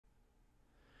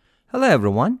Hello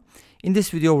everyone. In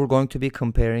this video we're going to be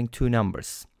comparing two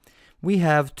numbers. We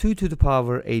have 2 to the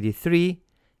power 83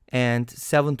 and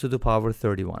 7 to the power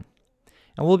 31.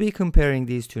 And we'll be comparing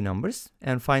these two numbers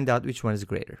and find out which one is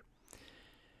greater.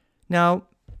 Now,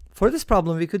 for this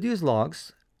problem we could use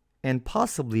logs and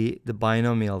possibly the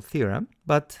binomial theorem,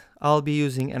 but I'll be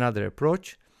using another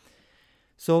approach.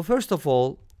 So first of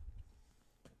all,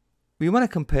 we want to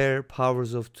compare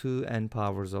powers of 2 and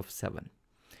powers of 7.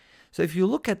 So if you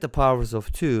look at the powers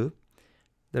of 2,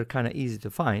 they're kind of easy to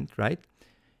find, right?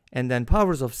 And then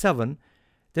powers of 7,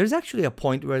 there's actually a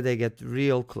point where they get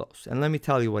real close. And let me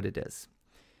tell you what it is.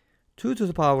 2 to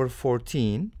the power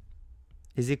 14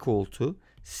 is equal to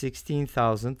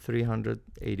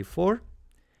 16,384.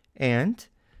 And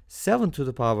 7 to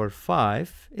the power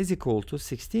 5 is equal to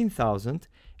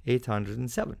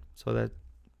 16,807. So that's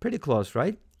pretty close,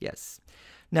 right? Yes.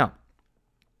 Now,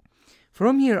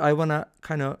 from here, I want to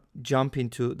kind of jump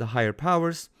into the higher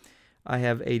powers. I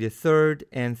have 83rd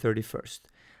and 31st.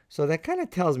 So that kind of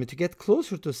tells me to get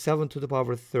closer to 7 to the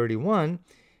power 31,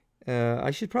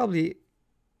 I should probably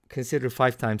consider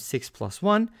 5 times 6 plus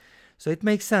 1. So it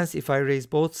makes sense if I raise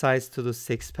both sides to the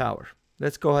 6th power.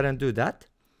 Let's go ahead and do that.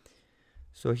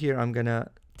 So here I'm going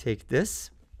to take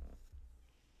this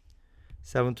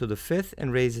 7 to the 5th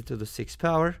and raise it to the 6th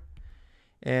power.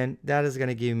 And that is going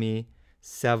to give me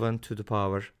 7 to the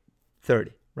power 30,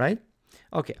 right?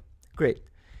 Okay, great.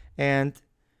 And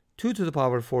 2 to the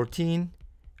power 14,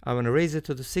 I'm going to raise it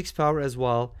to the 6th power as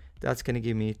well. That's going to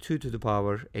give me 2 to the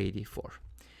power 84.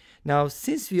 Now,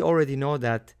 since we already know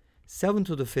that 7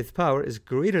 to the 5th power is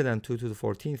greater than 2 to the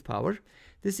 14th power,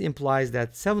 this implies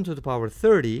that 7 to the power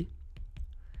 30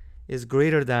 is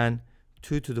greater than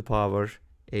 2 to the power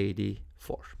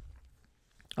 84.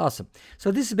 Awesome.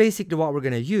 So this is basically what we're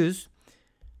going to use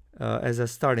as a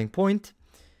starting point.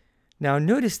 Now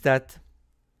notice that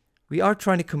we are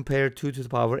trying to compare 2 to the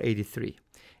power 83.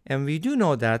 And we do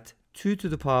know that 2 to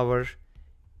the power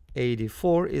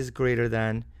 84 is greater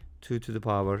than 2 to the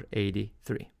power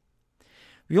 83.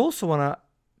 We also want to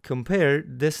compare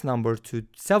this number to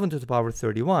 7 to the power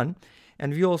 31.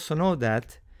 And we also know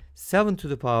that 7 to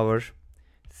the power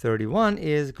 31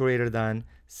 is greater than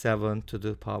 7 to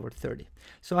the power 30.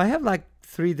 So I have like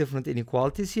 3 different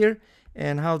inequalities here.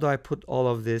 And how do I put all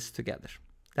of this together?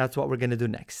 That's what we're going to do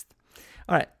next.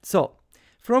 All right, so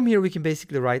from here we can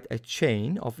basically write a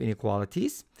chain of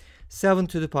inequalities. 7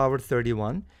 to the power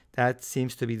 31, that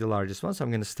seems to be the largest one, so I'm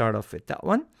going to start off with that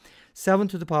one. 7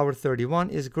 to the power 31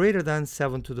 is greater than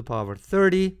 7 to the power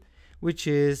 30, which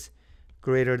is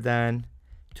greater than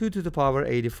 2 to the power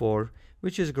 84,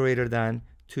 which is greater than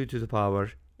 2 to the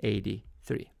power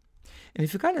 83. And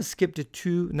if you kind of skip the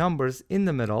two numbers in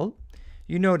the middle,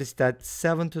 you notice that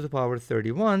 7 to the power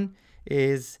 31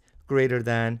 is greater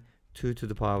than 2 to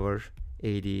the power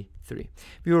 83.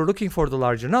 We were looking for the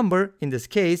larger number. In this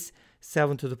case,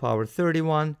 7 to the power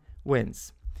 31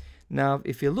 wins. Now,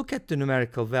 if you look at the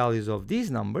numerical values of these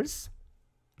numbers,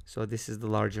 so this is the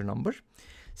larger number,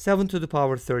 7 to the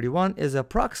power 31 is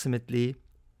approximately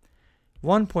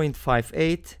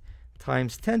 1.58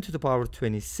 times 10 to the power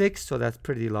 26, so that's a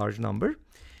pretty large number.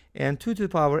 And 2 to the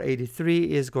power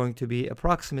 83 is going to be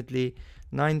approximately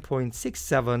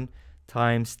 9.67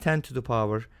 times 10 to the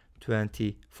power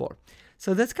 24.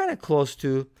 So that's kind of close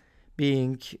to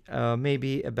being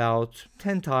maybe about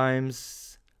 10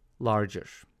 times larger.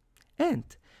 And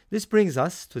this brings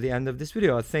us to the end of this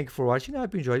video. Thank you for watching. I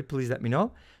hope you enjoyed. Please let me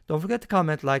know. Don't forget to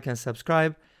comment, like, and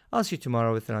subscribe. I'll see you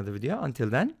tomorrow with another video. Until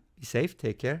then, be safe,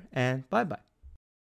 take care, and bye-bye.